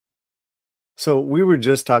So we were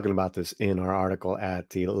just talking about this in our article at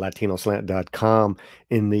the latinoslant.com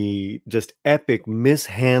in the just epic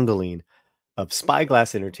mishandling of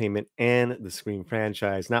Spyglass Entertainment and the Scream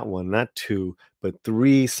franchise. Not one, not two, but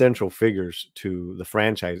three central figures to the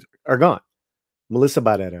franchise are gone. Melissa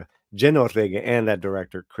Barrera, Jen Ortega, and that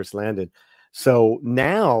director, Chris Landon. So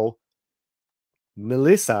now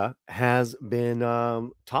Melissa has been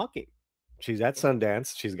talking. She's at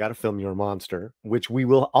Sundance. She's got a film, Your Monster, which we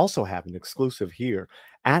will also have an exclusive here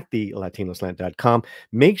at the latinoslant.com.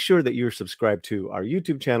 Make sure that you're subscribed to our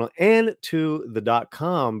YouTube channel and to the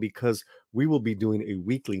 .com because we will be doing a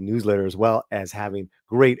weekly newsletter as well as having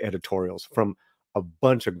great editorials from a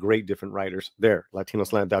bunch of great different writers there,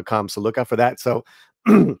 latinoslant.com. So look out for that. So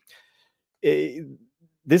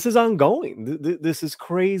this is ongoing. This is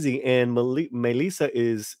crazy, and Melissa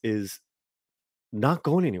is not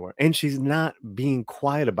going anywhere, and she's not being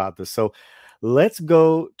quiet about this. So let's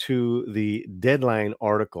go to the Deadline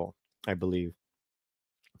article, I believe,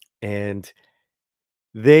 and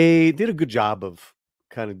they did a good job of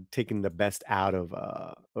kind of taking the best out of,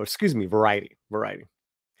 or excuse me, Variety. Variety.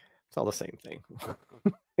 It's all the same thing.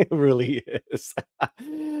 It really is.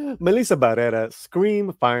 Melissa Barrera,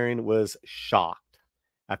 Scream firing was shocked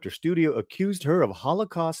after studio accused her of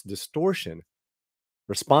Holocaust distortion.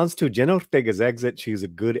 Response to Jenna Ortega's exit, she's a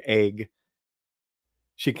good egg.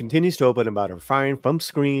 She continues to open about her firing from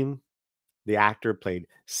Scream. The actor played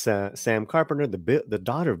Sam Carpenter, the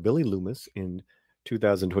daughter of Billy Loomis in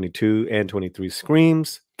 2022 and 23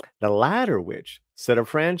 Screams, the latter which set a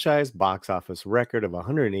franchise box office record of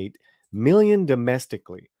 108 million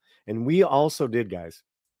domestically. And we also did, guys,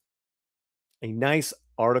 a nice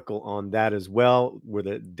article on that as well, where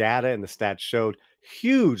the data and the stats showed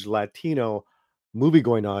huge Latino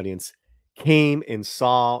movie-going audience came and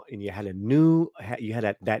saw, and you had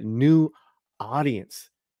that new audience,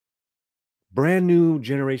 brand new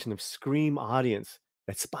generation of Scream audience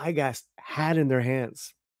that Spyglass had in their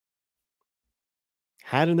hands.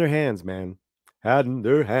 Had in their hands, man. Had in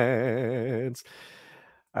their hands.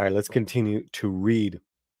 All right, let's continue to read.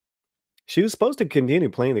 She was supposed to continue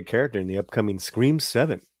playing the character in the upcoming Scream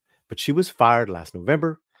 7, but she was fired last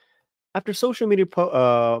November after social media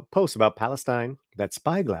posts about Palestine that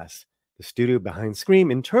Spyglass, the studio behind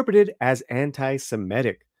Scream, interpreted as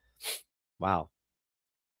anti-Semitic. Wow.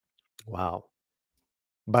 Wow.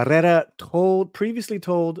 Barrera previously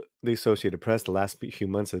told the Associated Press the last few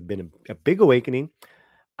months has been a big awakening.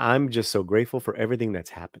 I'm just so grateful for everything that's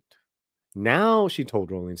happened. Now, she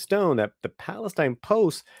told Rolling Stone that the Palestine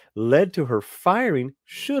post led to her firing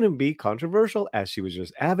shouldn't be controversial as she was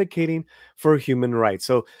just advocating for human rights.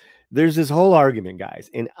 So there's this whole argument, guys.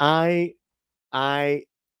 And I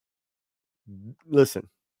listen,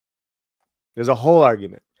 there's a whole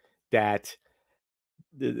argument that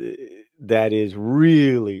that is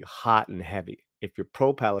really hot and heavy. If you're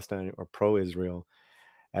pro-Palestine or pro-Israel,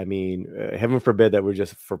 I mean, heaven forbid that we're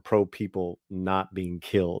just for pro people not being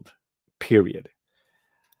killed, period.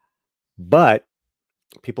 But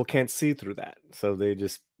people can't see through that. So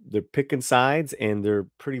they're picking sides and they're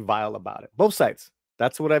pretty vile about it. Both sides.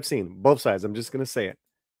 That's what I've seen. Both sides. I'm just going to say it.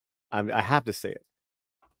 I have to say it.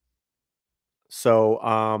 So,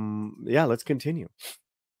 yeah, let's continue.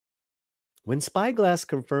 When Spyglass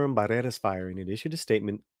confirmed Barrera's firing, it issued a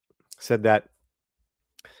statement, said that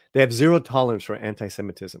they have zero tolerance for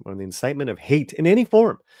anti-Semitism or the incitement of hate in any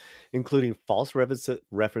form, including false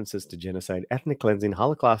references to genocide, ethnic cleansing,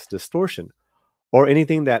 Holocaust distortion, or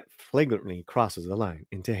anything that flagrantly crosses the line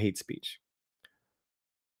into hate speech.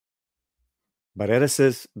 Barrera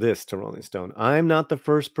says this to Rolling Stone: I'm not the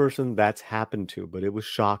first person that's happened to, but it was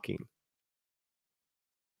shocking.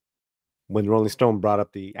 When Rolling Stone brought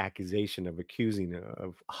up the accusation of accusing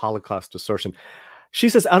of Holocaust distortion, she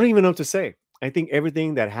says, I don't even know what to say. I think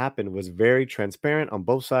everything that happened was very transparent on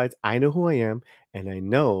both sides. I know who I am, and I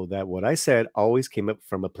know that what I said always came up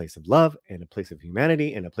from a place of love and a place of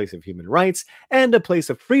humanity and a place of human rights and a place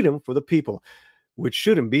of freedom for the people, which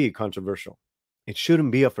shouldn't be controversial. It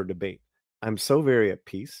shouldn't be up for debate. I'm so very at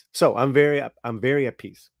peace. I'm very at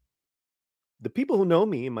peace. The people who know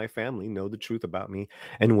me and my family know the truth about me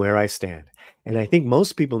and where I stand. And I think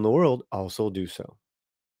most people in the world also do so.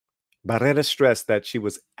 Barrera stressed that she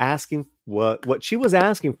was asking what she was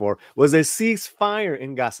asking for was a ceasefire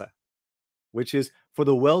in Gaza, which is for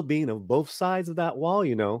the well-being of both sides of that wall,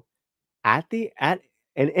 at an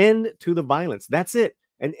end to the violence. That's it.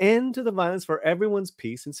 An end to the violence for everyone's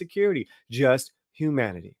peace and security, just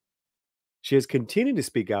humanity. She has continued to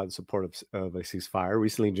speak out in support of a ceasefire,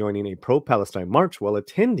 recently joining a pro-Palestine march while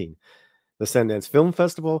attending the Sundance Film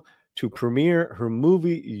Festival to premiere her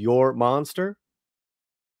movie, Your Monster.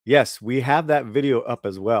 Yes, we have that video up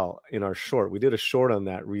as well in our short. We did a short on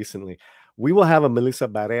that recently. We will have a Melissa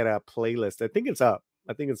Barrera playlist. I think it's up.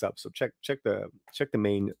 I think it's up. So check the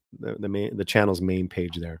main the channel's main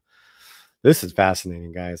page there. This is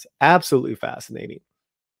fascinating, guys. Absolutely fascinating.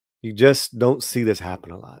 You just don't see this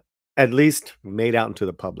happen a lot. At least made out into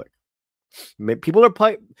the public. People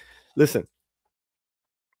are listen,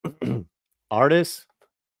 artists,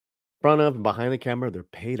 front of and behind the camera, they're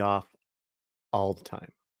paid off all the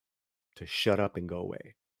time to shut up and go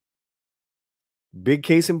away. Big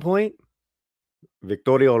case in point,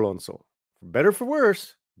 Victoria Alonso. For better for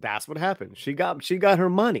worse, that's what happened. She got her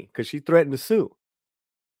money because she threatened to sue.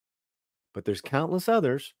 But there's countless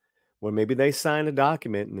others where maybe they signed a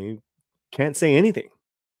document and they can't say anything.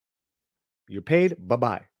 You're paid,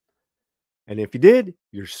 bye-bye. And if you did,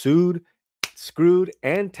 you're sued, screwed,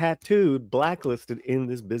 and tattooed, blacklisted in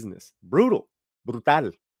this business. Brutal.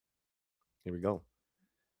 Brutal. Here we go.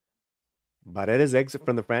 Barrera's exit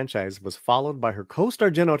from the franchise was followed by her co-star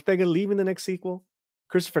Jenna Ortega leaving the next sequel,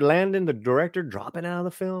 Christopher Landon, the director, dropping out of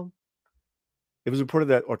the film. It was reported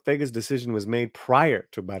that Ortega's decision was made prior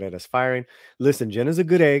to Barrera's firing. Listen, Jenna's a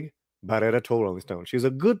good egg, Barrera told Rolling Stone. She's a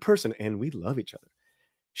good person and we love each other.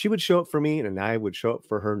 She would show up for me and I would show up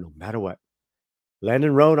for her no matter what.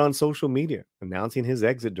 Landon wrote on social media announcing his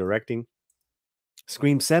exit, directing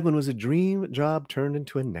Scream 7 was a dream job turned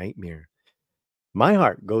into a nightmare. My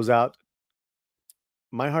heart goes out.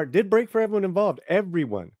 My heart did break for everyone involved,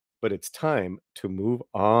 everyone, but it's time to move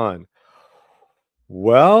on.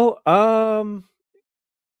 Well,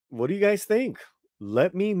 what do you guys think?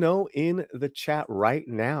 Let me know in the chat right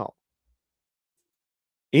now.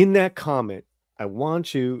 In that comment, I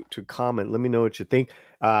want you to comment. Let me know what you think.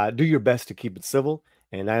 Do your best to keep it civil,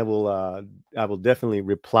 and I will definitely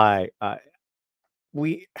reply.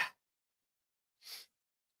 We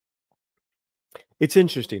It's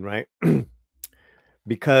interesting, right?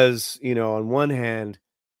 Because, on one hand,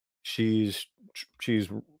 she's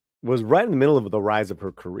was right in the middle of the rise of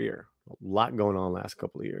her career. A lot going on last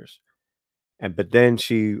couple of years. But then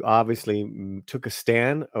she obviously took a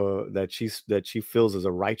stand that she feels is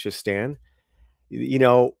a righteous stand. You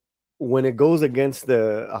know, when it goes against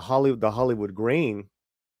the Hollywood grain,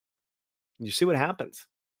 you see what happens.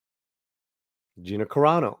 Gina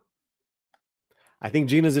Carano. I think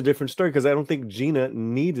Gina's a different story because I don't think Gina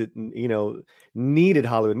needed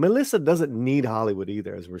Hollywood. Melissa doesn't need Hollywood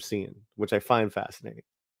either, as we're seeing, which I find fascinating.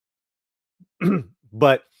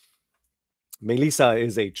 But Melissa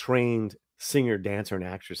is a trained singer, dancer, and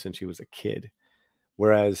actress since she was a kid,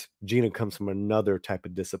 whereas Gina comes from another type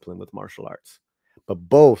of discipline with martial arts. But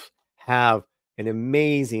both have an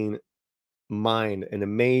amazing mind, an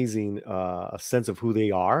amazing sense of who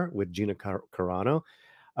they are with Gina Carano,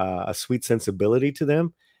 a sweet sensibility to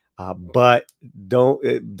them. But don't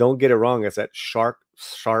get it wrong. It's that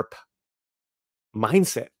sharp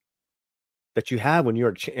mindset that you have when you're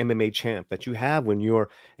a MMA champ, that you have when you're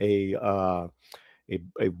a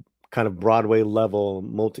a kind of Broadway level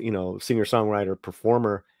singer songwriter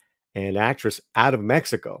performer and actress out of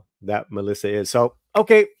Mexico that Melissa is. So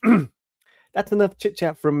okay, that's enough chit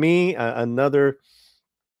chat from me. Another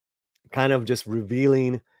kind of just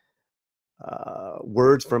revealing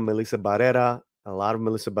words from Melissa Barrera. A lot of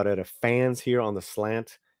Melissa Barrera fans here on the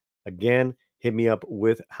slant. Again, hit me up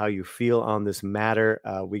with how you feel on this matter.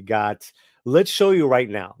 Let's show you right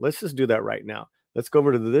now. Let's just do that right now. Let's go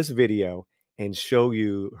over to this video and show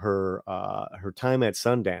you her time at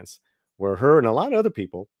Sundance, where her and a lot of other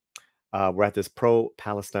people were at this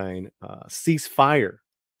pro-Palestine ceasefire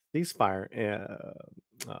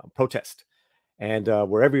protest. And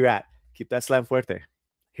wherever you're at, keep that slam fuerte.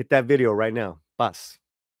 Hit that video right now. Bus.